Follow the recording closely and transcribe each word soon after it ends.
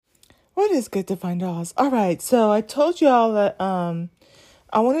What is good to find Oz? All right, so I told y'all that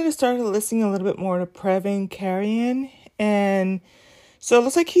I wanted to start listening a little bit more to Previn Carrion, and so it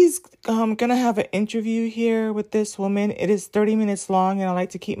looks like he's gonna have an interview here with this woman. It is 30 minutes long, and I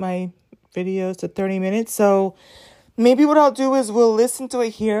like to keep my videos to 30 minutes. So maybe what I'll do is we'll listen to it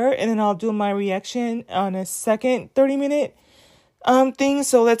here, and then I'll do my reaction on a second 30-minute thing.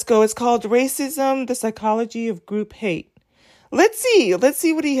 So let's go. It's called Racism: The Psychology of Group Hate. Let's see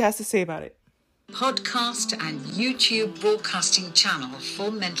what he has to say about it. Podcast and YouTube broadcasting channel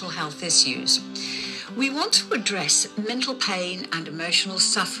for mental health issues. We want to address mental pain and emotional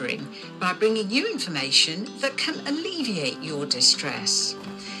suffering by bringing you information that can alleviate your distress.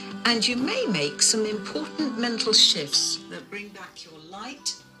 And you may make some important mental shifts that bring back your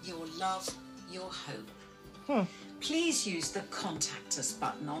light, your love, your hope. Please use the Contact Us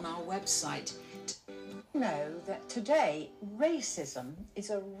button on our website. Know that today racism is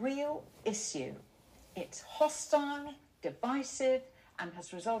a real issue. It's hostile, divisive, and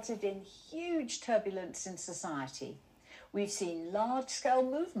has resulted in huge turbulence in society. We've seen large-scale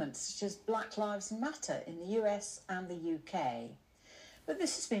movements such as Black Lives Matter in the US and the UK. But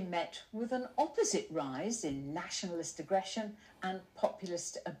this has been met with an opposite rise in nationalist aggression and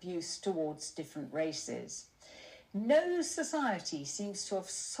populist abuse towards different races. No society seems to have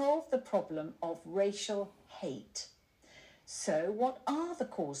solved the problem of racial hate. So what are the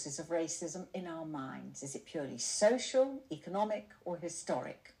causes of racism in our minds? Is it purely social, economic, or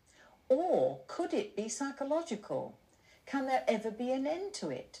historic? Or could it be psychological? Can there ever be an end to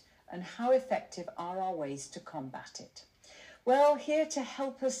it? And how effective are our ways to combat it? Well, here to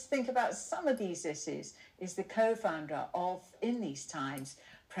help us think about some of these issues is the co-founder of In These Times,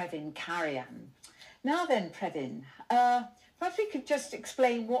 Previn Carrion. Now then, Previn, perhaps we could just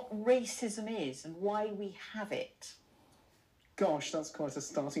explain what racism is and why we have it. Gosh, that's quite a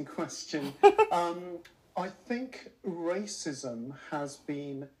starting question. I think racism has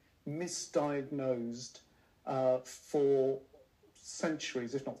been misdiagnosed for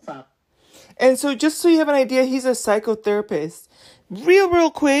centuries, if not thousands. And so just so you have an idea, he's a psychotherapist.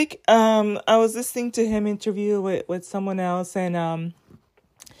 Real quick, I was listening to him interview with someone else, and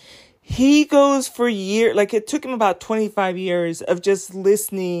he goes for years, like it took him about 25 years of just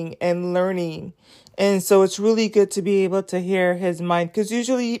listening and learning. And so it's really good to be able to hear his mind, because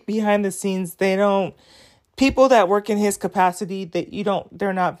usually behind the scenes, people that work in his capacity,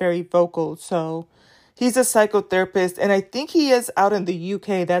 they're not very vocal. So he's a psychotherapist, and I think he is out in the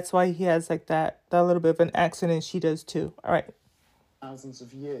UK. That's why he has like that little bit of an accent, and she does too. All right. Thousands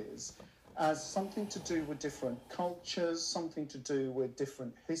of years as something to do with different cultures, something to do with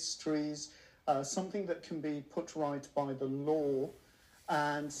different histories, something that can be put right by the law,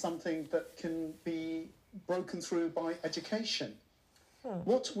 and something that can be broken through by education.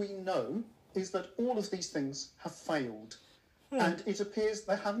 What we know is that all of these things have failed. And it appears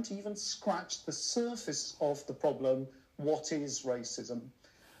they haven't even scratched the surface of the problem. What is racism?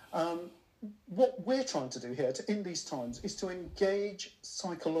 What we're trying to do here In These Times is to engage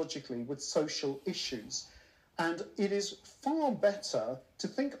psychologically with social issues. And it is far better to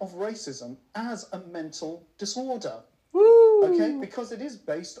think of racism as a mental disorder. Woo! Okay? Because it is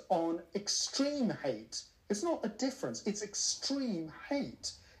based on extreme hate. It's not a difference. It's extreme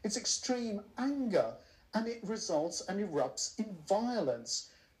hate. It's extreme anger. And it results and erupts in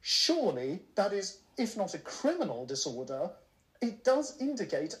violence. Surely that is, if not a criminal disorder, it does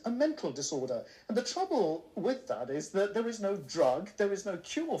indicate a mental disorder. And the trouble with that is that there is no drug, there is no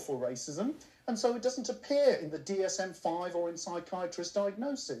cure for racism, and so it doesn't appear in the DSM-5 or in psychiatrist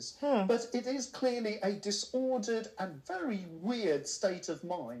diagnosis. But it is clearly a disordered and very weird state of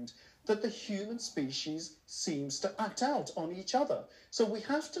mind that the human species seems to act out on each other. So we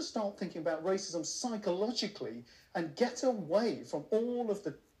have to start thinking about racism psychologically and get away from all of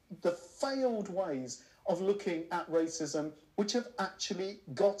the failed ways of looking at racism, which have actually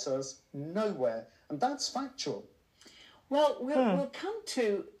got us nowhere. And that's factual. Well, we'll come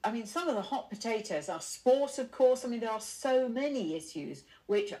to, some of the hot potatoes are sport, of course. There are so many issues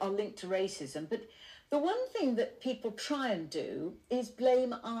which are linked to racism. But the one thing that people try and do is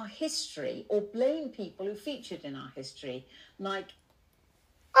blame our history or blame people who featured in our history. Like,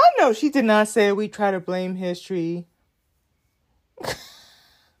 I know she did not say we try to blame history. I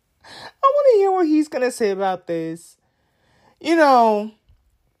want to hear what he's going to say about this.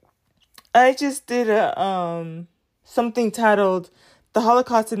 I just did something titled The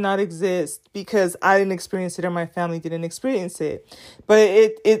Holocaust Did Not Exist because I didn't experience it or my family didn't experience it. But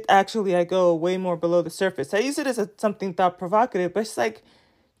it actually, I go way more below the surface. I use it as something thought provocative, but it's like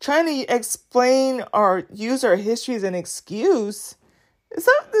trying to explain or use our history as an excuse. Is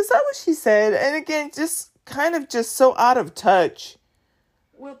that what she said. And again, just kind of just so out of touch.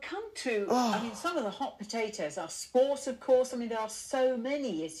 We'll come to, some of the hot potatoes are sport, of course. I mean, there are so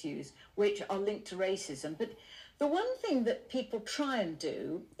many issues which are linked to racism. But the one thing that people try and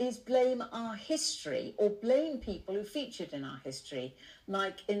do is blame our history or blame people who featured in our history,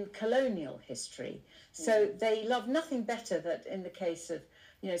 like in colonial history. So they love nothing better that in the case of,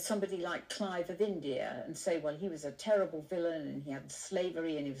 somebody like Clive of India and say, well, he was a terrible villain and he had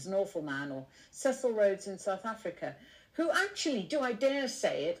slavery and he was an awful man, or Cecil Rhodes in South Africa, who actually, do I dare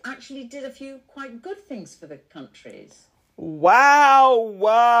say it, actually did a few quite good things for the countries.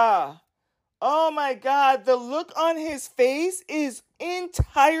 Wow. Oh my God. The look on his face is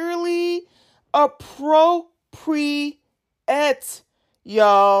entirely appropriate,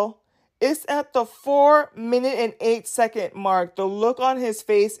 y'all. It's at the 4-minute and 8-second mark. The look on his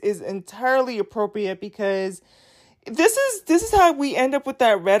face is entirely appropriate because this is how we end up with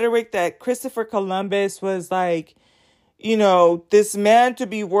that rhetoric that Christopher Columbus was like, this man to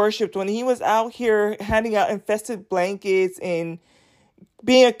be worshipped when he was out here handing out infested blankets and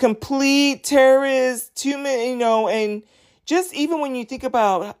being a complete terrorist, and just even when you think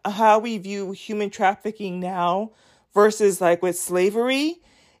about how we view human trafficking now versus like with slavery,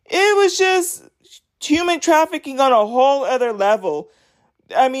 it was just human trafficking on a whole other level.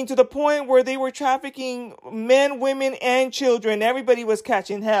 I mean, to the point where they were trafficking men, women, and children. Everybody was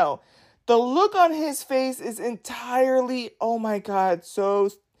catching hell. The look on his face is entirely, oh my God, so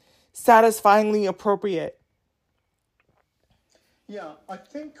satisfyingly appropriate. Yeah, I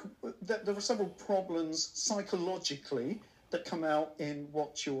think that there are several problems psychologically that come out in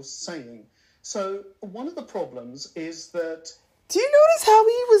what you're saying. So one of the problems is that... Do you notice how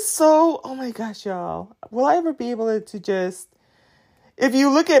he was so... Oh my gosh, y'all. Will I ever be able to just... If you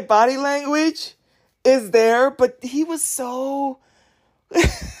look at body language, it's there, but he was so...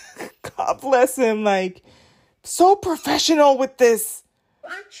 God bless him, like, so professional with this.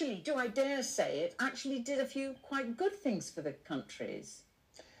 Actually, do I dare say it, actually did a few quite good things for the countries.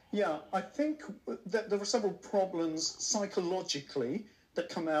 Yeah, I think that there are several problems psychologically that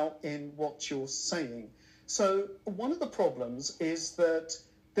come out in what you're saying. So one of the problems is that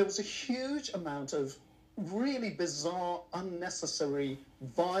there was a huge amount of really bizarre, unnecessary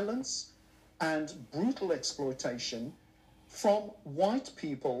violence and brutal exploitation from white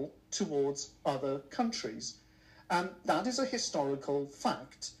people towards other countries. And that is a historical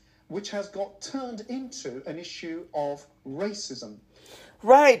fact which has got turned into an issue of racism.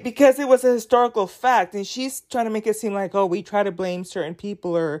 Right, because it was a historical fact. And she's trying to make it seem like, we try to blame certain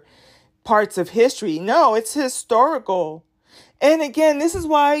people or parts of history. No, it's historical. And again, this is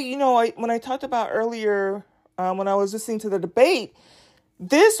why, when I talked about earlier, when I was listening to the debate,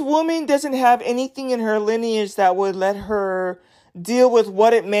 this woman doesn't have anything in her lineage that would let her deal with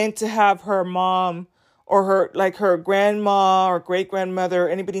what it meant to have her mom or her grandma or great-grandmother,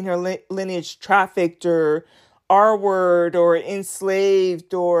 anybody in her lineage trafficked or R-word or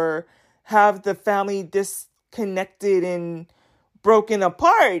enslaved or have the family disconnected and broken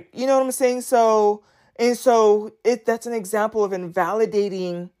apart. You know what I'm saying? So that's an example of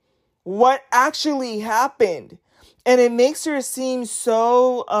invalidating what actually happened. And it makes her seem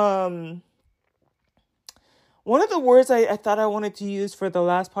so, one of the words I thought I wanted to use for the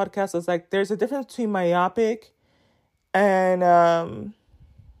last podcast was like, there's a difference between myopic and,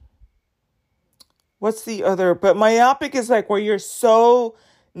 what's the other? But myopic is like where you're so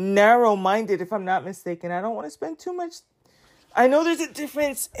narrow-minded, if I'm not mistaken. I don't want to spend too much. I know there's a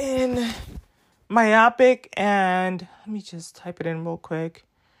difference in myopic and, let me just type it in real quick.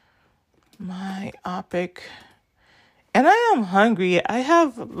 Myopic. And I am hungry. I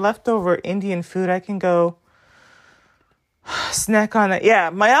have leftover Indian food. I can go snack on it. Yeah,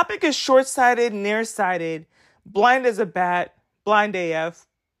 myopic is short-sighted, nearsighted, blind as a bat, blind AF,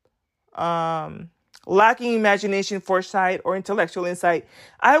 lacking imagination, foresight, or intellectual insight.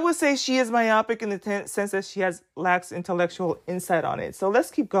 I would say she is myopic in the sense that she lacks intellectual insight on it. So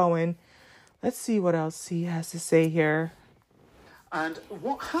let's keep going. Let's see what else he has to say here. And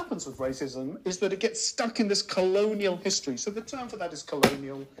what happens with racism is that it gets stuck in this colonial history. So the term for that is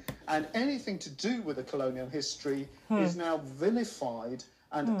colonial, and anything to do with a colonial history is now vilified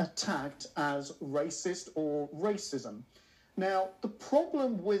and attacked as racist or racism. Now, the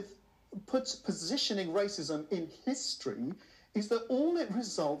problem with positioning racism in history is that all it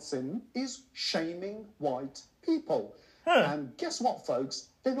results in is shaming white people. And guess what, folks?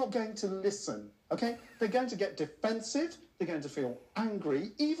 They're not going to listen, okay? They're going to get defensive. They're going to feel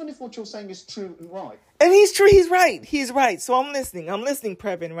angry, even if what you're saying is true and right. And he's true. He's right. He's right. So I'm listening,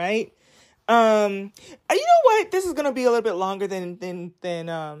 Previn, right? You know what? This is going to be a little bit longer than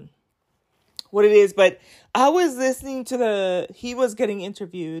what it is. But I was listening to he was getting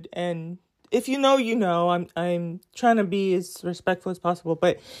interviewed, and if you know, you know, I'm trying to be as respectful as possible,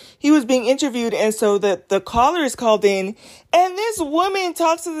 but he was being interviewed. And so the caller is called in, and this woman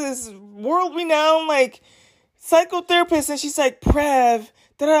talks to this world renowned, like, psychotherapist, and she's like, Prev.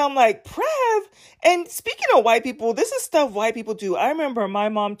 Then I'm like, Prev? And speaking of white people, this is stuff white people do. I remember my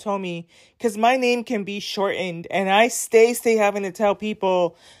mom told me, because my name can be shortened, and I stay having to tell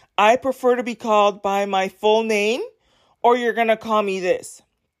people, I prefer to be called by my full name, or you're going to call me this.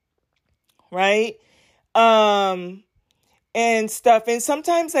 Right? And stuff. And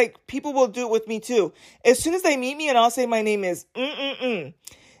sometimes, like, people will do it with me too. As soon as they meet me and I'll say my name is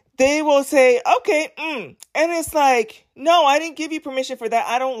they will say, okay, And it's like, no, I didn't give you permission for that.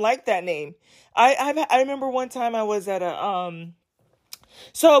 I don't like that name. I remember one time I was at a,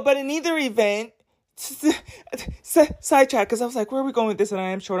 but in either event, sidetrack, because I was like, where are we going with this? And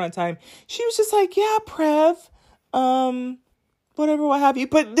I am short on time. She was just like, yeah, Prev, whatever, what have you.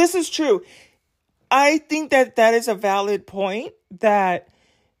 But this is true. I think that is a valid point, that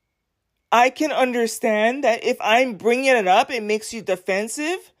I can understand that if I'm bringing it up, it makes you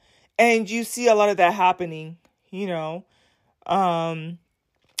defensive, and you see a lot of that happening, you know.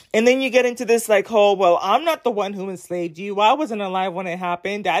 And then you get into this like whole, well, I'm not the one who enslaved you. I wasn't alive when it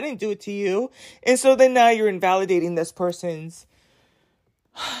happened. I didn't do it to you. And so then now you're invalidating this person's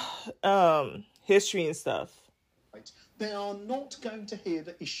history and stuff. They are not going to hear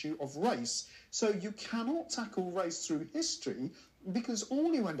the issue of race. So you cannot tackle race through history, because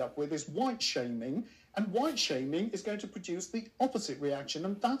all you end up with is white shaming, and white shaming is going to produce the opposite reaction.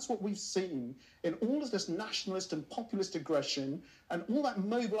 And that's what we've seen in all of this nationalist and populist aggression and all that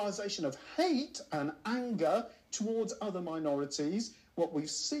mobilization of hate and anger towards other minorities. What we've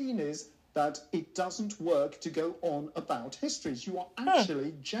seen is that it doesn't work to go on about histories. You are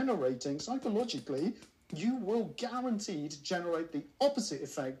actually generating, psychologically, you will guaranteed generate the opposite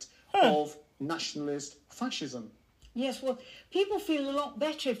effect of nationalist fascism. Yes, well, people feel a lot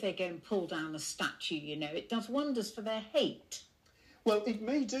better if they go and pull down a statue, you know. It does wonders for their hate. Well, it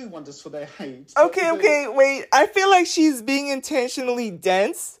may do wonders for their hate. Okay, wait. I feel like she's being intentionally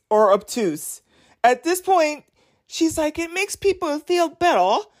dense or obtuse. At this point, she's like, it makes people feel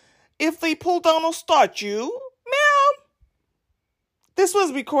better if they pull down a statue. Ma'am, this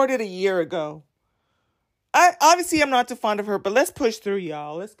was recorded a year ago. I'm not too fond of her, but let's push through,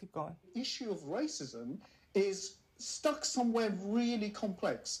 y'all. Let's keep going. The issue of racism is stuck somewhere really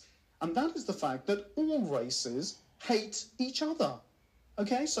complex. And that is the fact that all races hate each other.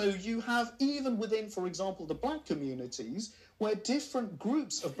 Okay, so you have, even within, for example, the black communities, where different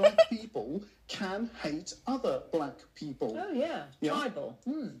groups of black people can hate other black people. Oh, yeah, tribal.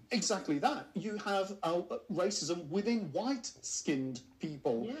 Exactly that. You have racism within white-skinned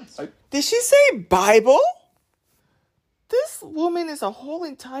people. Yes. Did she say Bible? This woman is a whole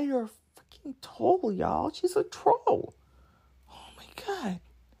entire freaking troll, y'all. She's a troll. Oh, my God.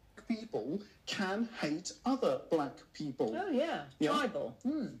 People can hate other black people. Oh, yeah, tribal.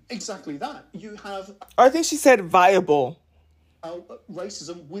 Exactly that. You have... I think she said viable.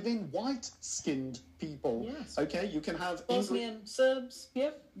 Racism within white-skinned people. Yes. Okay, you can have... Bosnian Serbs,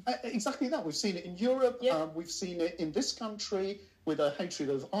 yep. Exactly that. We've seen it in Europe. Yep. We've seen it in this country with a hatred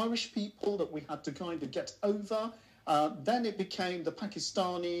of Irish people that we had to kind of get over. Then it became the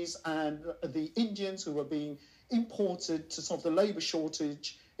Pakistanis and the Indians who were being imported to solve the labour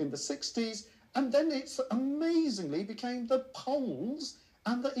shortage in the 60s. And then it amazingly became the Poles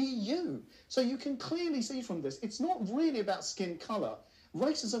and the EU. So you can clearly see from this, it's not really about skin colour.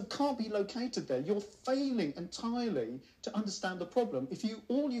 Racism can't be located there. You're failing entirely to understand the problem if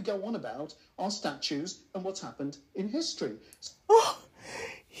all you go on about are statues and what's happened in history. Oh,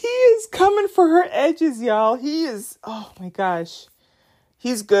 he is coming for her edges, y'all. He is, oh my gosh.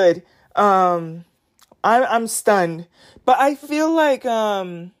 He's good. I'm stunned. But I feel like,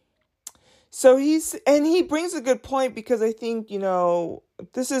 so he brings a good point, because I think, you know,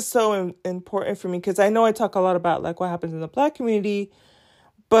 this is so important for me, because I know I talk a lot about like what happens in the black community,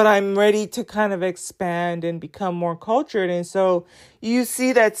 but I'm ready to kind of expand and become more cultured. And so you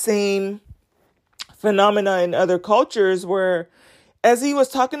see that same phenomena in other cultures where, as he was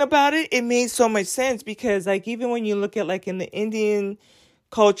talking about it, it made so much sense, because like even when you look at like in the Indian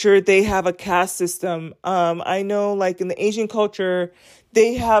culture, they have a caste system. I know like in the Asian culture,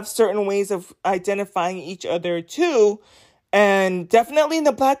 they have certain ways of identifying each other too. And definitely in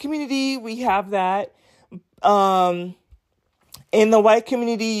the black community, we have that. In the white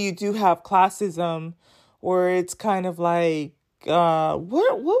community, you do have classism, where it's kind of like,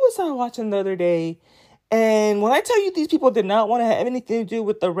 what was I watching the other day? And when I tell you these people did not want to have anything to do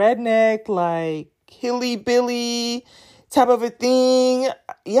with the redneck, like hilly-billy type of a thing,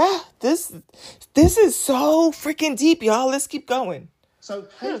 yeah, this is so freaking deep, y'all. Let's keep going. So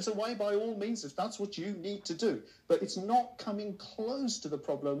hate away by all means if that's what you need to do. But it's not coming close to the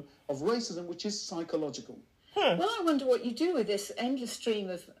problem of racism, which is psychological. Well, I wonder what you do with this endless stream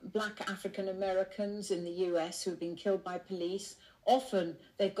of black African Americans in the US who've been killed by police. Often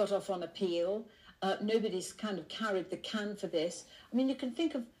they've got off on appeal. Nobody's kind of carried the can for this. I mean, you can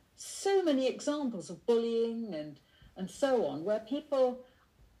think of so many examples of bullying and so on, where people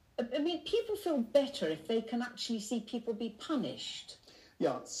feel better if they can actually see people be punished.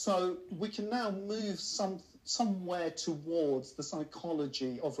 Yeah, so we can now move somewhere towards the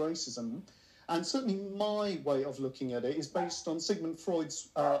psychology of racism. And certainly my way of looking at it is based on Sigmund Freud's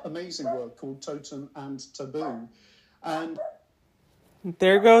amazing work called Totem and Taboo. And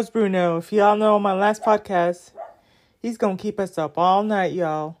there goes Bruno. If y'all know my last podcast, he's going to keep us up all night,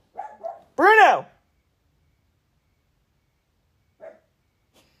 y'all. Bruno!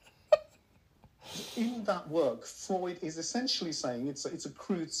 In that work, Freud is essentially saying, it's a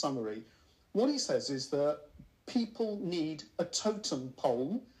crude summary, what he says is that people need a totem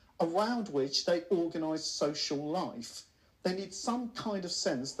pole around which they organise social life. They need some kind of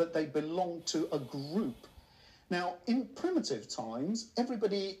sense that they belong to a group. Now, in primitive times, every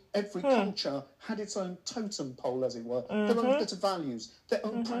culture had its own totem pole, as it were, their own set of values, their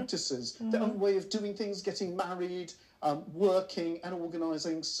own practices, their own way of doing things, getting married, working and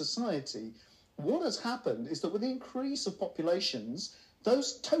organising society. What has happened is that with the increase of populations,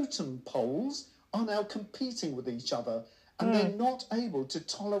 those totem poles are now competing with each other, and they're not able to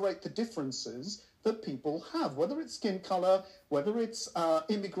tolerate the differences that people have, whether it's skin colour, whether it's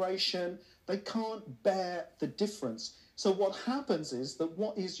immigration. They can't bear the difference. So what happens is that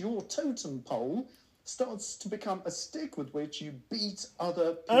what is your totem pole starts to become a stick with which you beat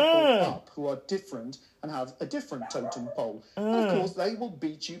other people up who are different and have a different totem pole. And of course, they will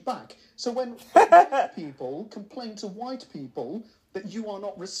beat you back. So when black people complain to white people that you are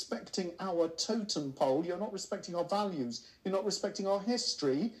not respecting our totem pole, you're not respecting our values, you're not respecting our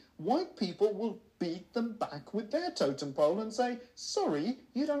history, white people will beat them back with their totem pole and say, sorry,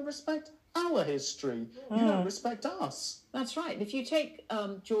 you don't respect our history. You don't respect us. That's right. If you take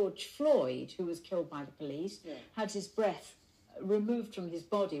George Floyd, who was killed by the police, had his breath removed from his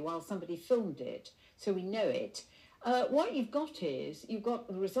body while somebody filmed it, so we know it. What you've got the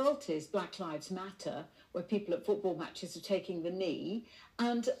result is Black Lives Matter, where people at football matches are taking the knee,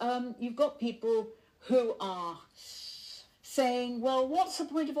 and you've got people who are saying, well, what's the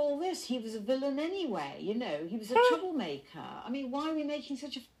point of all this? He was a villain anyway, he was a troublemaker. I mean, why are we making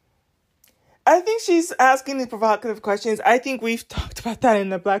such a... I think she's asking these provocative questions. I think we've talked about that in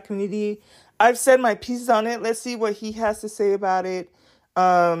the Black community. I've said my pieces on it. Let's see what he has to say about it.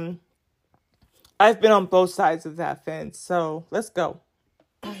 I've been on both sides of that fence, so let's go.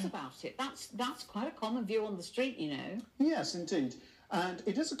 That's about it. That's quite a common view on the street, Yes, indeed. And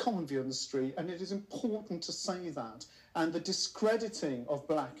it is a common view on the street, and it is important to say that. And the discrediting of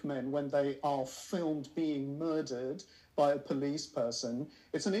black men when they are filmed being murdered by a police person,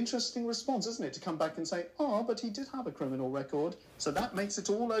 it's an interesting response, isn't it, to come back and say, but he did have a criminal record, so that makes it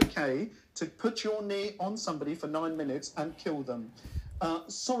all okay to put your knee on somebody for 9 minutes and kill them.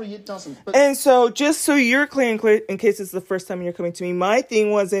 Sorry, it doesn't. But... And so, just so you're clear, in case it's the first time you're coming to me, my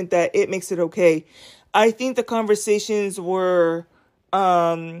thing wasn't that it makes it okay. I think the conversations were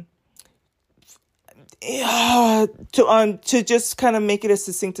to just kind of make it as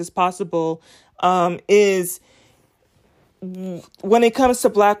succinct as possible, is when it comes to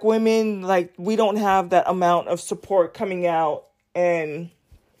black women, like, we don't have that amount of support coming out and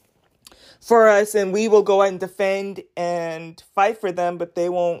for us, and we will go out and defend and fight for them, but they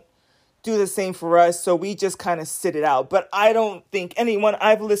won't do the same for us. So we just kind of sit it out. But I don't think anyone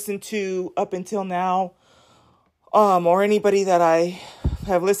I've listened to up until now, or anybody that I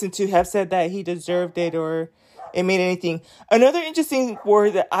have listened to have said that he deserved it or it made anything. Another interesting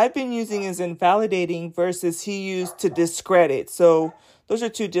word that I've been using is invalidating versus he used to discredit. So those are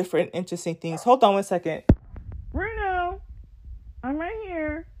two different interesting things. Hold on 1 second. Bruno, I'm right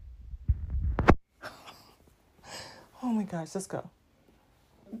here. Oh my gosh, let's go.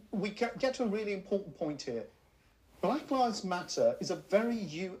 We get to a really important point here. Black Lives Matter is a very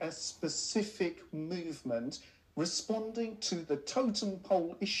US-specific movement responding to the totem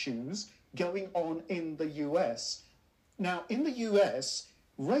pole issues going on in the US. Now, in the US,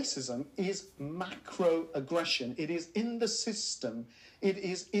 racism is macro-aggression. It is in the system. It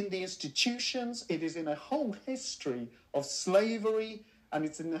is in the institutions. It is in a whole history of slavery, and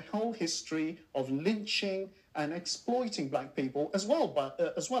it's in the whole history of lynching and exploiting black people, as well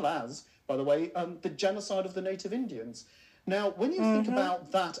as, by the way, the genocide of the native Indians. Now, when you think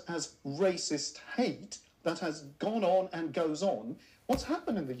about that as racist hate that has gone on and goes on, what's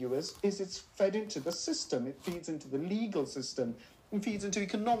happened in the US is it's fed into the system. It feeds into the legal system. It feeds into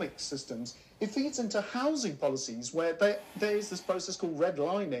economic systems. It feeds into housing policies where there is this process called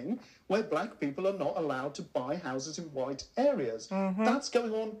redlining, where black people are not allowed to buy houses in white areas. That's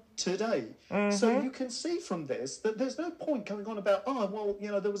going on today. So you can see from this that there's no point going on about,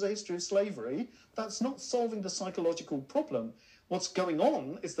 there was a history of slavery. That's not solving the psychological problem. What's going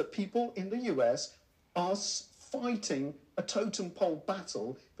on is that people in the US are fighting a totem pole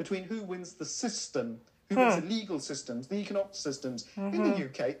battle between who wins the system, who wins the legal systems, the economic systems. In the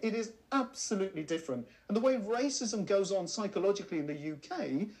UK, it is absolutely different. And the way racism goes on psychologically in the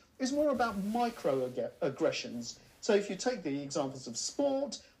UK is more about microaggressions. So if you take the examples of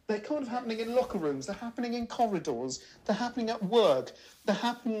sport, they're kind of happening in locker rooms, they're happening in corridors, they're happening at work, they're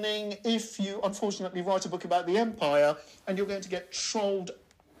happening if you unfortunately write a book about the empire and you're going to get trolled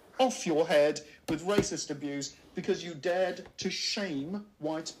off your head with racist abuse because you dared to shame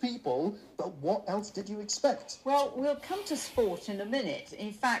white people. But what else did you expect? Well, we'll come to sport in a minute.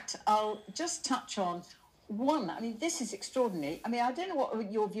 In fact, I'll just touch on one. I mean, this is extraordinary. I mean, I don't know what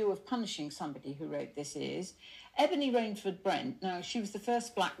your view of punishing somebody who wrote this is. Ebony Rainford Brent, now, she was the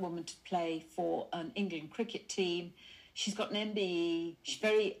first black woman to play for an England cricket team. She's got an MBE. She's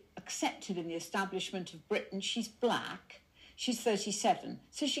very accepted in the establishment of Britain. She's black. She's 37.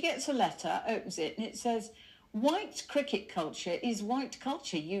 So she gets a letter, opens it, and it says, "White cricket culture is white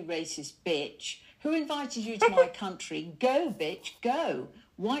culture, you racist bitch. Who invited you to my country? Go, bitch, go.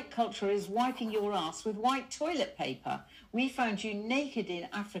 White culture is wiping your ass with white toilet paper. We found you naked in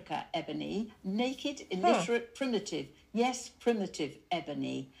Africa, Ebony. Naked, illiterate, primitive. Yes, primitive,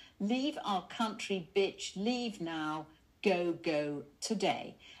 Ebony. Leave our country, bitch. Leave now. Go, go,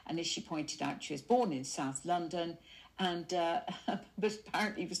 today." And as she pointed out, she was born in South London, and but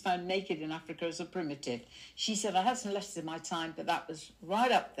apparently was found naked in Africa as a primitive. She said, "I had some letters in my time, but that was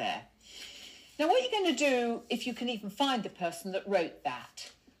right up there." Now, what are you going to do if you can even find the person that wrote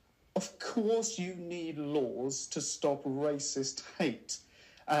that? Of course you need laws to stop racist hate.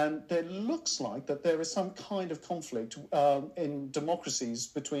 And there looks like that there is some kind of conflict in democracies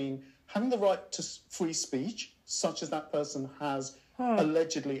between having the right to free speech, such as that person has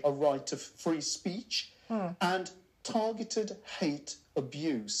allegedly a right to free speech, and targeted hate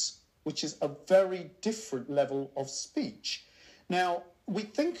abuse, which is a very different level of speech. Now, we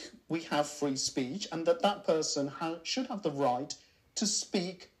think we have free speech and that that person should have the right to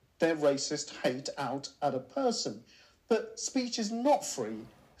speak their racist hate out at a person. But speech is not free.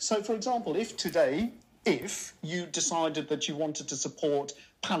 So, for example, if you decided that you wanted to support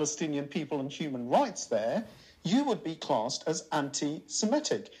Palestinian people and human rights there, you would be classed as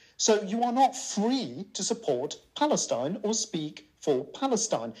anti-Semitic. So you are not free to support Palestine or speak for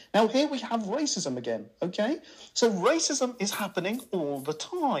Palestine. Now, here we have racism again, okay? So racism is happening all the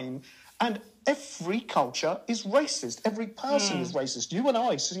time. And every culture is racist. Every person is racist. You and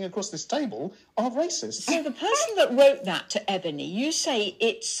I, sitting across this table, are racist. So the person that wrote that to Ebony, you say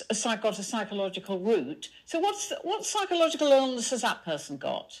it's got a psychological root. So what psychological illness has that person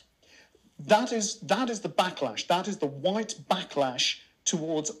got? That is the backlash. That is the white backlash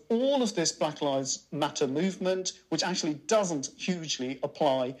towards all of this Black Lives Matter movement, which actually doesn't hugely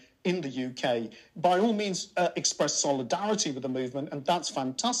apply in the UK. By all means, express solidarity with the movement, and that's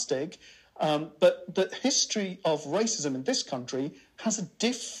fantastic. But the history of racism in this country has a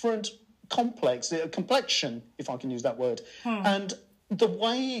different complexion, if I can use that word. And the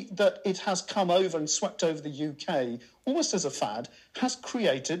way that it has come over and swept over the UK, almost as a fad, has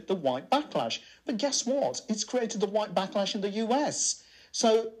created the white backlash. But guess what? It's created the white backlash in the US.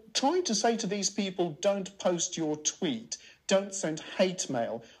 So trying to say to these people, don't post your tweet, don't send hate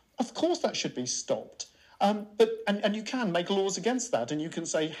mail, of course that should be stopped. But you can make laws against that, and you can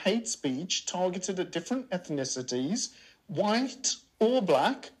say hate speech targeted at different ethnicities, white or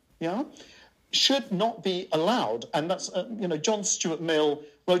black, should not be allowed. And that's, John Stuart Mill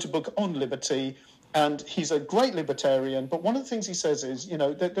wrote a book on liberty, and he's a great libertarian. But one of the things he says is,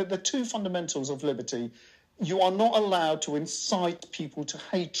 the two fundamentals of liberty: you are not allowed to incite people to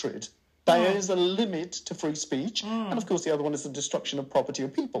hatred. There is a limit to free speech. And, of course, the other one is the destruction of property or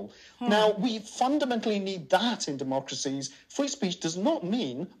people. Now, we fundamentally need that in democracies. Free speech does not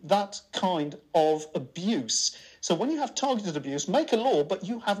mean that kind of abuse. So when you have targeted abuse, make a law, but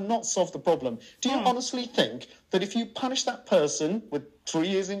you have not solved the problem. Do you honestly think that if you punish that person with 3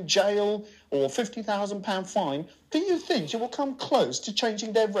 years in jail or £50,000 fine, Do you think you will come close to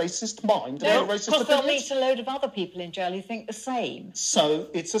changing their racist mind and No, their racist because they'll opinions? meet a load of other people in jail who think the same. So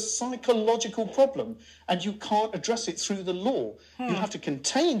it's a psychological problem, and you can't address it through the law. You have to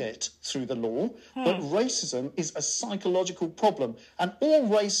contain it through the law, but racism is a psychological problem, and all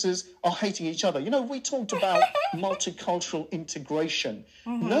races are hating each other. You know, we talked about multicultural integration.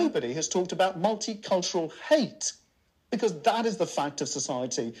 Nobody has talked about multicultural hate, because that is the fact of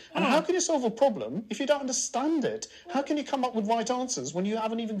society. And how can you solve a problem if you don't understand it? How can you come up with right answers when you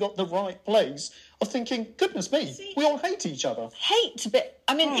haven't even got the right place of thinking, goodness me, we all hate each other? Hate a bit.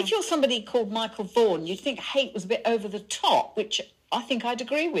 I mean, if you're somebody called Michael Vaughan, you'd think hate was a bit over the top, which I think I'd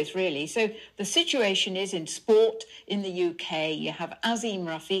agree with, really. So the situation is in sport in the UK, you have Azim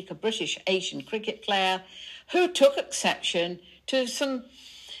Rafiq, a British Asian cricket player, who took exception to some,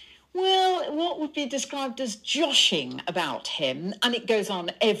 well, what would be described as joshing about him, and it goes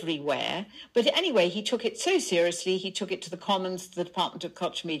on everywhere. But anyway, he took it so seriously, he took it to the Commons, the Department of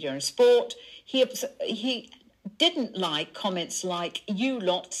Culture, Media and Sport. He didn't like comments like, "You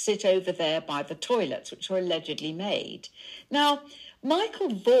lot sit over there by the toilets," which were allegedly made. Now, Michael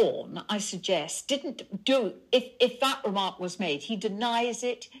Vaughan, I suggest, didn't do, if that remark was made, he denies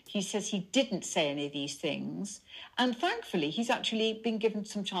it. He says he didn't say any of these things. And thankfully, he's actually been given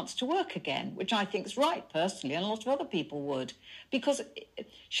some chance to work again, which I think is right, personally, and a lot of other people would. Because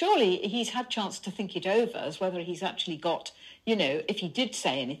surely he's had chance to think it over as whether he's actually got, you know, if he did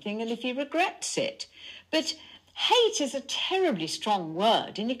say anything and if he regrets it. But hate is a terribly strong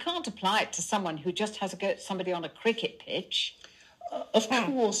word, and you can't apply it to someone who just has a go at somebody on a cricket pitch. Of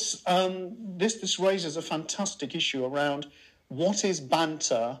course, this raises a fantastic issue around what is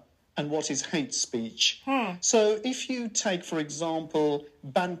banter and what is hate speech. So if you take, for example,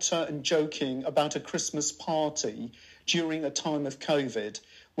 banter and joking about a Christmas party during a time of COVID,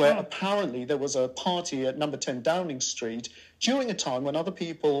 where apparently there was a party at number 10 Downing Street during a time when other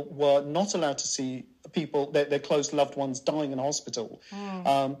people were not allowed to see people, their close loved ones dying in hospital.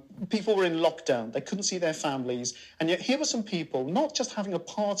 People were in lockdown. They couldn't see their families. And yet here were some people not just having a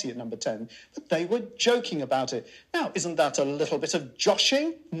party at number 10, but they were joking about it. Now, isn't that a little bit of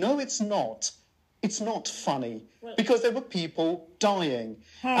joshing? No, it's not. It's not funny, because there were people dying.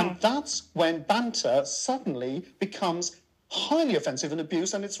 And that's when banter suddenly becomes highly offensive and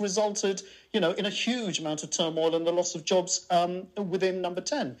abuse, and it's resulted, you know, in a huge amount of turmoil and the loss of jobs within number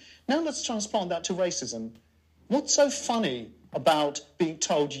 10. Now let's transplant that to racism. What's so funny about being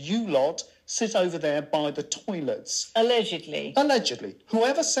told, "You lot sit over there by the toilets"? Allegedly. Allegedly.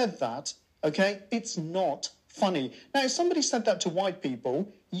 Whoever said that, okay, it's not funny. Now, if somebody said that to white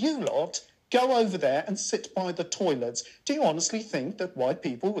people, "You lot go over there and sit by the toilets," do you honestly think that white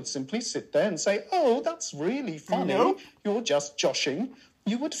people would simply sit there and say, "Oh, that's really funny, you're just joshing"?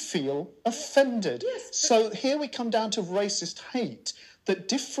 You would feel offended. So here we come down to racist hate, that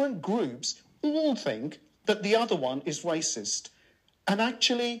different groups all think that the other one is racist. And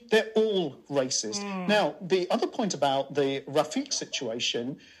actually, they're all racist. Now, the other point about the Rafiq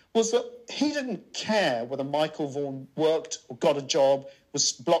situation was that he didn't care whether Michael Vaughan worked or got a job,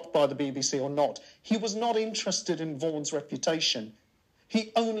 was blocked by the BBC or not. He was not interested in Vaughan's reputation.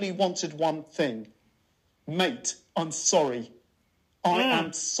 He only wanted one thing. "Mate, I'm sorry. I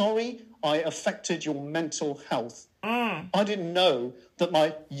am sorry I affected your mental health. I didn't know that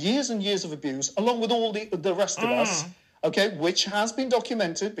my years and years of abuse, along with all the rest of us, okay, which has been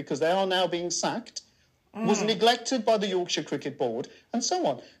documented because they are now being sacked, was neglected by the Yorkshire Cricket Board, and so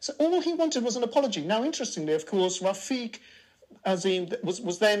on." So all he wanted was an apology. Now, interestingly, of course, Rafiq Azim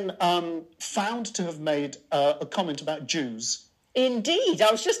was then found to have made a comment about Jews. Indeed,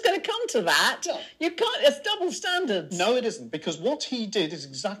 I was just going to come to that. You can't, it's double standards. No, it isn't, because what he did is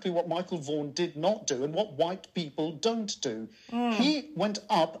exactly what Michael Vaughan did not do and what white people don't do. He went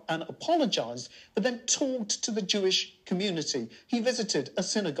up and apologised, but then talked to the Jewish community. He visited a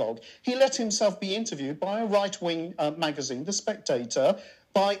synagogue. He let himself be interviewed by a right-wing magazine, The Spectator,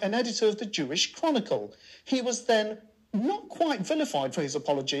 by an editor of the Jewish Chronicle. He was then not quite vilified for his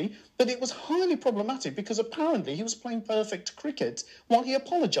apology, but it was highly problematic because apparently he was playing perfect cricket while he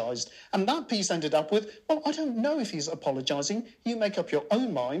apologised. And that piece ended up with, well, I don't know if he's apologising. You make up your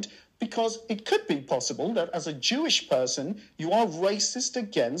own mind, because it could be possible that as a Jewish person, you are racist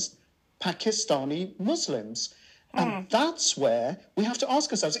against Pakistani Muslims. And that's where we have to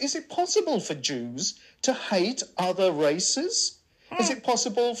ask ourselves, is it possible for Jews to hate other races? Is it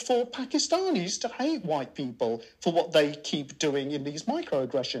possible for Pakistanis to hate white people for what they keep doing in these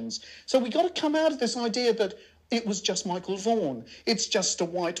microaggressions? So we got to come out of this idea that it was just Michael Vaughan. It's just a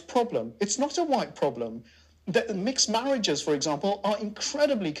white problem. It's not a white problem. Mixed marriages, for example, are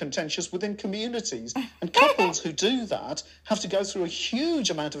incredibly contentious within communities. And couples who do that have to go through a huge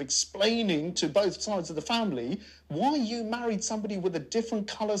amount of explaining to both sides of the family why you married somebody with a different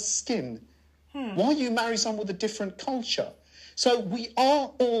colour skin, why you marry someone with a different culture. So we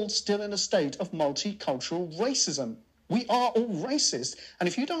are all still in a state of multicultural racism. We are all racist. And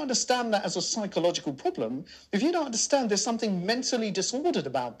if you don't understand that as a psychological problem, if you don't understand there's something mentally disordered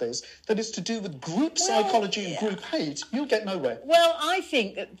about this that is to do with group psychology and group hate, you'll get nowhere. Well, I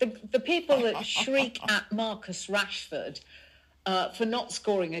think that the people that shriek at Marcus Rashford for not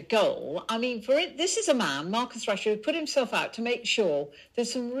scoring a goal, I mean, this is a man, Marcus Rashford, who put himself out to make sure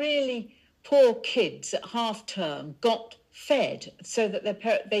there's some really poor kids at half-term got fed so that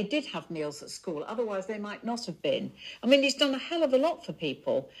they did have meals at school. Otherwise, they might not have been. I mean, he's done a hell of a lot for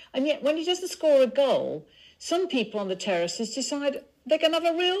people. And yet, when he doesn't score a goal, some people on the terraces decide they're going to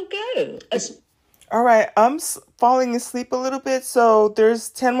have a real go. All right, I'm falling asleep a little bit, so there's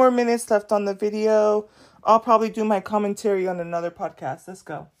 10 more minutes left on the video. I'll probably do my commentary on another podcast. Let's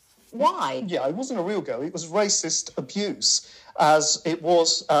go. Why? Yeah, it wasn't a real go. It was racist abuse, as it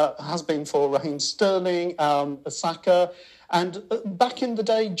has been for Raheem Sterling, Saka, and back in the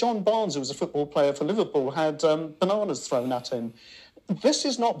day, John Barnes, who was a football player for Liverpool, had bananas thrown at him. This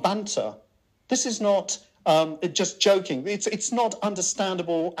is not banter. This is not just joking. It's not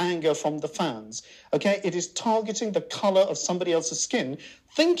understandable anger from the fans. Okay, it is targeting the colour of somebody else's skin,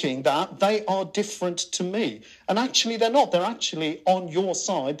 thinking that they are different to me. And actually they're not. They're actually on your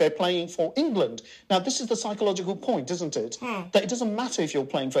side. They're playing for England. Now, this is the psychological point, isn't it? That it doesn't matter if you're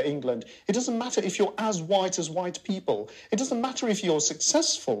playing for England. It doesn't matter if you're as white people. It doesn't matter if you're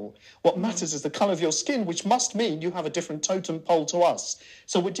successful. What matters is the colour of your skin, which must mean you have a different totem pole to us.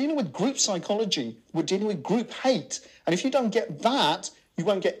 So we're dealing with group psychology. We're dealing with group hate. And if you don't get that, you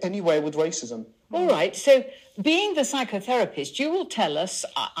won't get anywhere with racism. All right, so being the psychotherapist, you will tell us,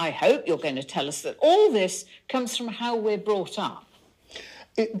 I hope you're going to tell us, that all this comes from how we're brought up.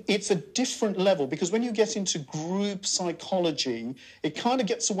 It's a different level, because when you get into group psychology, it kind of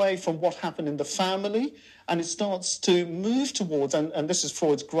gets away from what happened in the family, and it starts to move towards, and this is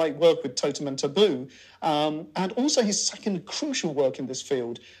Freud's great work with Totem and Taboo, and also his second crucial work in this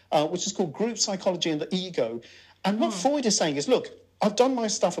field, which is called Group Psychology and the Ego. And what Freud is saying is, look, I've done my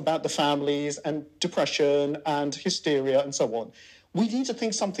stuff about the families and depression and hysteria and so on. We need to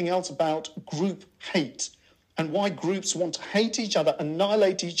think something else about group hate and why groups want to hate each other,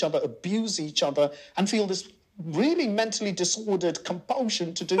 annihilate each other, abuse each other, and feel this really mentally disordered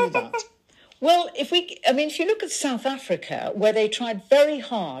compulsion to do that. Well, if you look at South Africa, where they tried very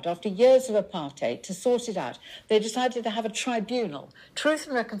hard after years of apartheid to sort it out, they decided to have a tribunal, Truth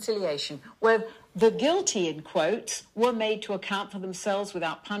and Reconciliation, where the guilty, in quotes, were made to account for themselves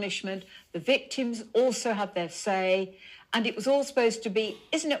without punishment. The victims also had their say. And it was all supposed to be,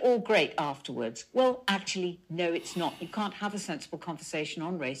 isn't it all great afterwards? Well, actually, no, it's not. You can't have a sensible conversation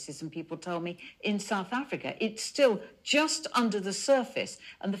on racism, people tell me, in South Africa. It's still just under the surface.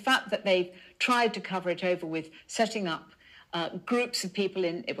 And the fact that they've tried to cover it over with setting up groups of people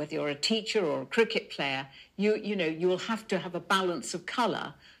in, whether you're a teacher or a cricket player, you will have to have a balance of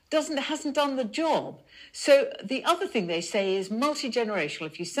colour, hasn't done the job. So the other thing they say is multi-generational.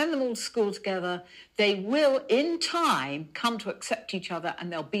 If you send them all to school together, they will, in time, come to accept each other,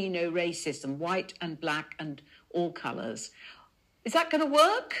 and there'll be no racism, white and black and all colours. Is that going to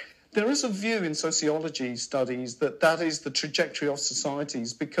work? There is a view in sociology studies that is the trajectory of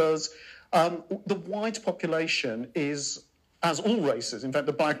societies, because the white population is, as all races, in fact,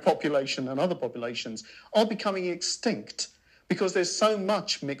 the black population and other populations, are becoming extinct. Because there's so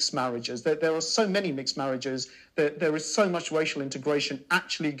much mixed marriages, there are so many mixed marriages, there is so much racial integration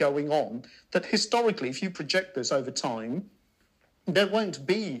actually going on, that historically, if you project this over time, there won't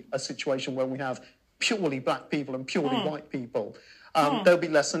be a situation where we have purely black people and purely white people. There'll be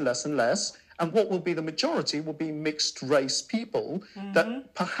less and less and less. And what will be the majority will be mixed race people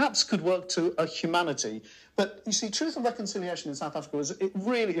that perhaps could work to a humanity. But you see, Truth and Reconciliation in South Africa, it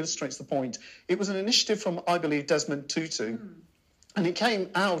really illustrates the point. It was an initiative from, I believe, Desmond Tutu. And it came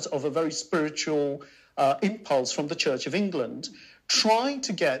out of a very spiritual impulse from the Church of England, trying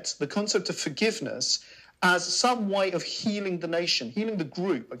to get the concept of forgiveness as some way of healing the nation, healing the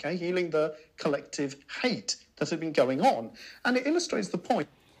group, okay, healing the collective hate that had been going on. And it illustrates the point.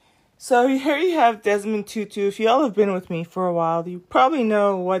 So here you have Desmond Tutu. If y'all have been with me for a while, you probably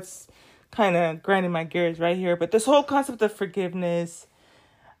know what's kind of grinding my gears right here. But this whole concept of forgiveness,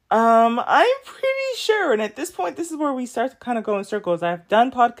 I'm pretty sure, and at this point, this is where we start to kind of go in circles. I've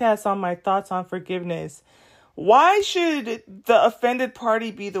done podcasts on my thoughts on forgiveness. Why should the offended party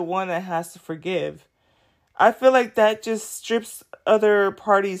be the one that has to forgive? I feel like that just strips other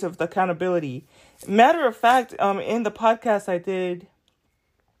parties of the accountability. Matter of fact, in the podcast I did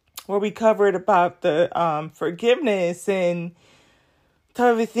where we covered about the forgiveness and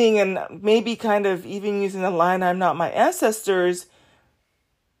type of thing, and maybe kind of even using the line, I'm not my ancestors,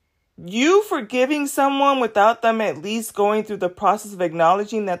 you forgiving someone without them at least going through the process of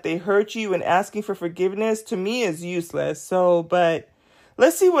acknowledging that they hurt you and asking for forgiveness, to me, is useless. So, but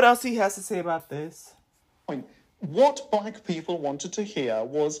let's see what else he has to say about this. What black people wanted to hear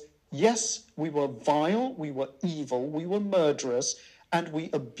was, yes, we were vile, we were evil, we were murderous, and we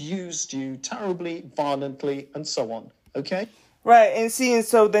abused you terribly, violently, and so on. Okay? Right. And see, and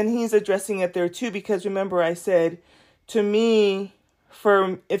so then he's addressing it there too, because remember I said, to me,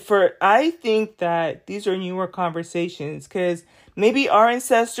 I think that these are newer conversations, because maybe our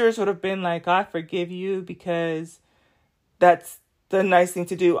ancestors would have been like, I forgive you because that's the nice thing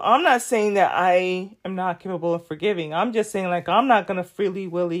to do. I'm not saying that I am not capable of forgiving. I'm just saying, like, I'm not going to freely,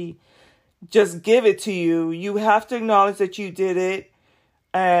 willy just give it to you. You have to acknowledge that you did it,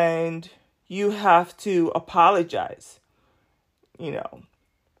 and you have to apologize, you know.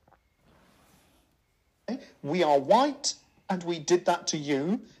 We are white, and we did that to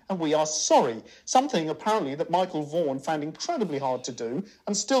you, and we are sorry. Something apparently that Michael Vaughan found incredibly hard to do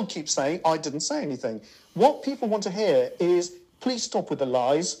and still keeps saying, I didn't say anything. What people want to hear is, please stop with the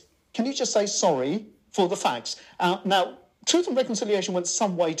lies. Can you just say sorry for the facts? Now, Truth and Reconciliation went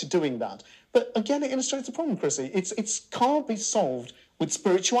some way to doing that. But again, it illustrates the problem, Chrissy. It can't be solved with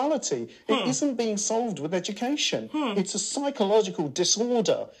spirituality. It isn't being solved with education. It's a psychological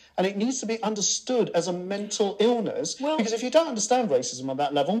disorder, and it needs to be understood as a mental illness, because if you don't understand racism on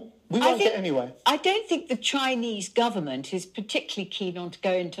that level, we won't get anywhere. I don't think the Chinese government is particularly keen on to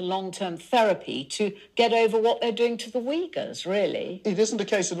go into long-term therapy to get over what they're doing to the Uyghurs, really. It isn't a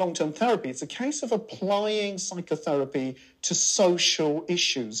case of long-term therapy. It's a case of applying psychotherapy to social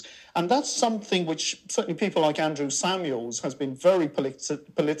issues. And that's something which certainly people like Andrew Samuels has been very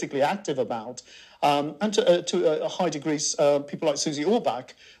politically active about. And to a high degree, people like Susie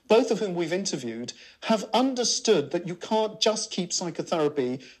Orbach, both of whom we've interviewed, have understood that you can't just keep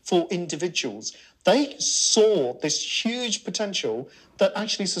psychotherapy for individuals. They saw this huge potential that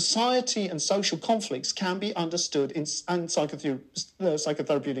actually society and social conflicts can be understood in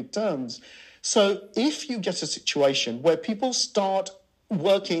psychotherapeutic terms. So if you get a situation where people start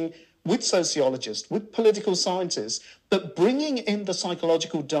working with sociologists, with political scientists, but bringing in the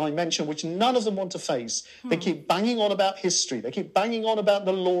psychological dimension, which none of them want to face. They keep banging on about history. They keep banging on about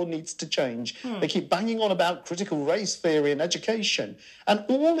the law needs to change. They keep banging on about critical race theory and education. And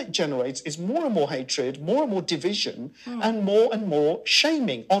all it generates is more and more hatred, more and more division, and more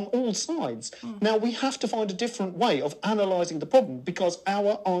shaming on all sides. Now, we have to find a different way of analysing the problem, because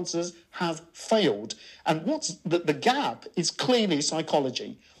our answers have failed. And what's the gap is clearly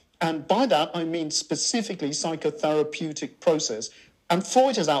psychology. And by that, I mean specifically psychotherapeutic process. And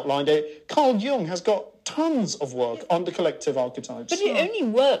Freud has outlined it. Carl Jung has got tons of work on the collective archetypes. But it only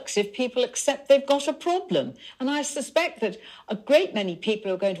works if people accept they've got a problem. And I suspect that a great many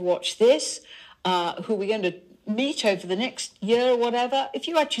people are going to watch this, who we're going to meet over the next year or whatever. If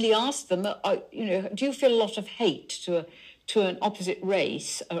you actually ask them, do you feel a lot of hate to an opposite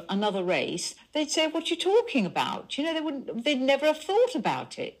race, or another race, they'd say, what are you talking about? They'd never have thought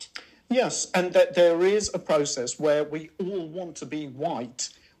about it. Yes, and that there is a process where we all want to be white.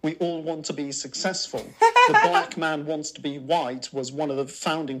 We all want to be successful. The black man wants to be white was one of the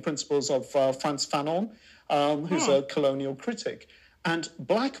founding principles of Frantz Fanon, who's a colonial critic. And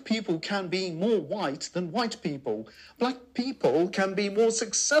black people can be more white than white people. Black people can be more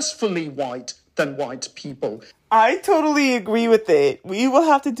successfully white than white people. I totally agree with it. We will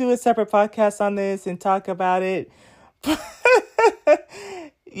have to do a separate podcast on this and talk about it.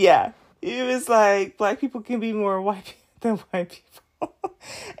 Yeah, it was like black people can be more white than white people.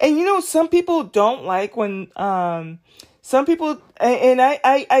 And some people don't like when some people, and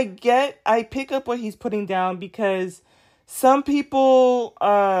I pick up what he's putting down, because some people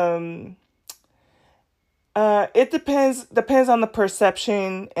it depends on the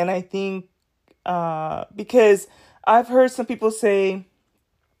perception. And I think because I've heard some people say,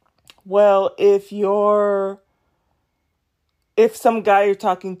 well, if some guy you're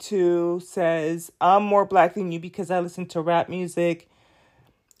talking to says, I'm more black than you because I listen to rap music,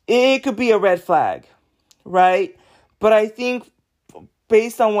 it could be a red flag, right? But I think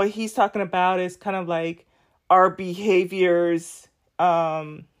based on what he's talking about is kind of like our behaviors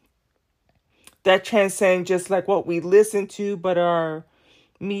that transcend just like what we listen to, but our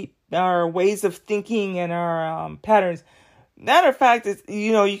ways of thinking and our patterns. matter of fact, it's,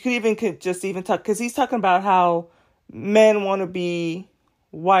 you could just even talk, because he's talking about how men want to be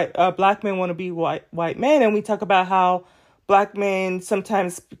white, black men want to be white men, and we talk about how black men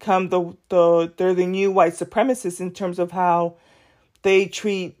sometimes become they're the new white supremacists in terms of how they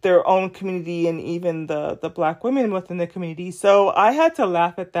treat their own community and even the black women within the community. So I had to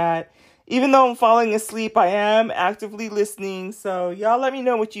laugh at that. Even though I'm falling asleep, I am actively listening. So y'all let me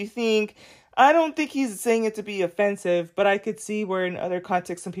know what you think. I don't think he's saying it to be offensive, but I could see where in other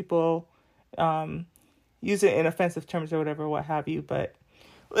contexts some people use it in offensive terms or whatever, what have you. But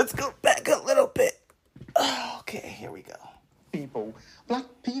let's go back a little bit. Okay, here we go. Black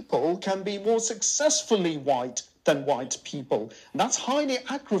people can be more successfully white than white people. And that's highly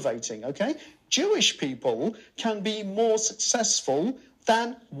aggravating, okay? Jewish people can be more successful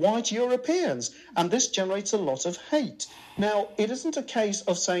than white Europeans. And this generates a lot of hate. Now, it isn't a case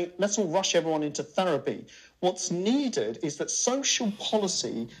of saying, let's all rush everyone into therapy. What's needed is that social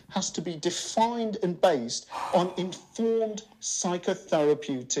policy has to be defined and based on informed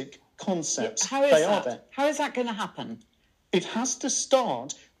psychotherapeutic concepts. How is that going to happen? It has to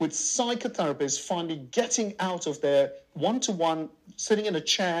start with psychotherapists finally getting out of their one-to-one, sitting in a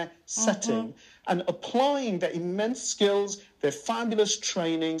chair setting, and applying their immense skills, their fabulous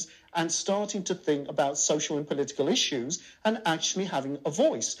trainings, and starting to think about social and political issues and actually having a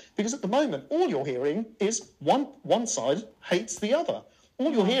voice. Because at the moment, all you're hearing is one side hates the other.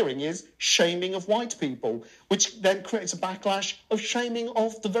 All you're hearing is shaming of white people, which then creates a backlash of shaming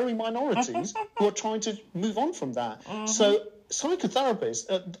of the very minorities who are trying to move on from that. So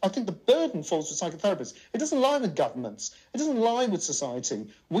psychotherapists, I think the burden falls with psychotherapists. It doesn't lie with governments. It doesn't lie with society.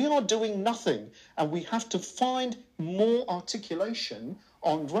 We are doing nothing, and we have to find more articulation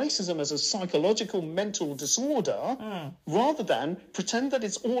on racism as a psychological mental disorder rather than pretend that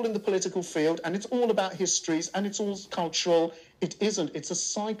it's all in the political field and it's all about histories and it's all cultural. It isn't. It's a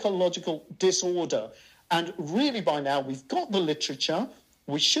psychological disorder. And really by now we've got the literature.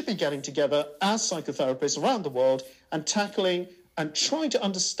 We should be getting together as psychotherapists around the world and tackling and trying to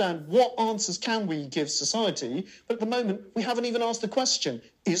understand what answers can we give society. But at the moment, we haven't even asked the question,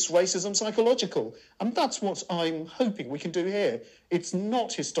 is racism psychological? And that's what I'm hoping we can do here. It's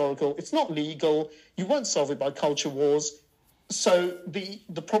not historical. It's not legal. You won't solve it by culture wars. So the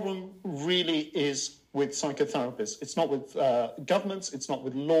problem really is with psychotherapists. It's not with governments. It's not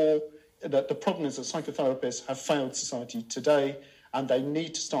with law. The problem is that psychotherapists have failed society today, and they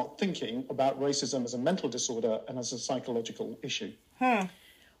need to start thinking about racism as a mental disorder and as a psychological issue.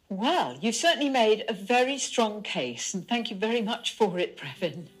 Well, you've certainly made a very strong case, and thank you very much for it,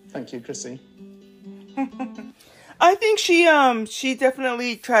 Brevin. Thank you, Chrissy. I think she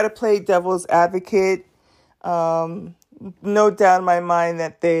definitely tried to play devil's advocate. No doubt in my mind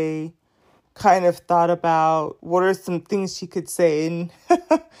that they kind of thought about what are some things she could say, and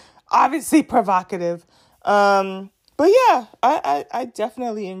obviously provocative. But yeah, I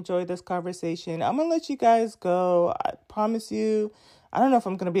definitely enjoyed this conversation. I'm going to let you guys go. I promise you, I don't know if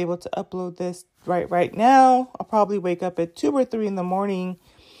I'm going to be able to upload this right now. I'll probably wake up at 2 or 3 in the morning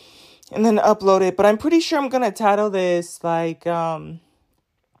and then upload it. But I'm pretty sure I'm going to title this like, I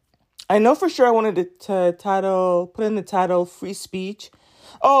know for sure I wanted to put in the title Free Speech.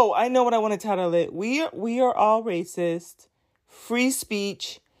 Oh, I know what I want to title it. We are all racist, free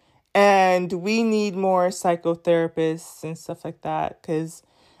speech, and we need more psychotherapists and stuff like that, because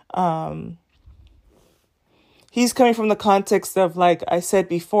he's coming from the context of, like I said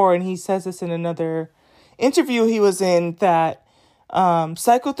before, and he says this in another interview he was in, that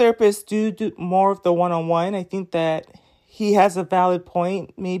psychotherapists do more of the one-on-one. I think that he has a valid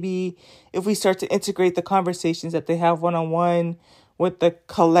point. Maybe if we start to integrate the conversations that they have one-on-one with the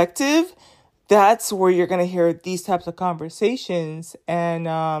collective, that's where you're going to hear these types of conversations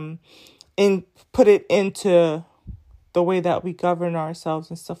and put it into the way that we govern ourselves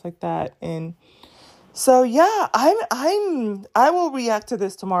and stuff like that. And so, yeah, I will react to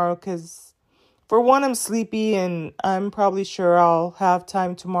this tomorrow because, for one, I'm sleepy, and I'm probably sure I'll have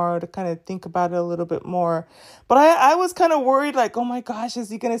time tomorrow to kind of think about it a little bit more. But I was kind of worried, like, oh my gosh, is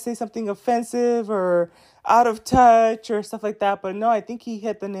he going to say something offensive or out of touch or stuff like that? But no, I think he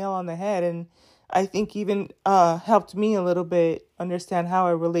hit the nail on the head, and I think even helped me a little bit understand how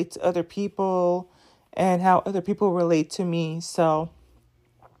I relate to other people and how other people relate to me. So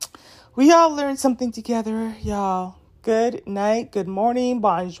we all learned something together, y'all. Good night, good morning,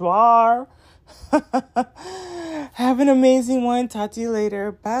 bonjour. Have an amazing one. Talk to you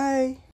later. Bye.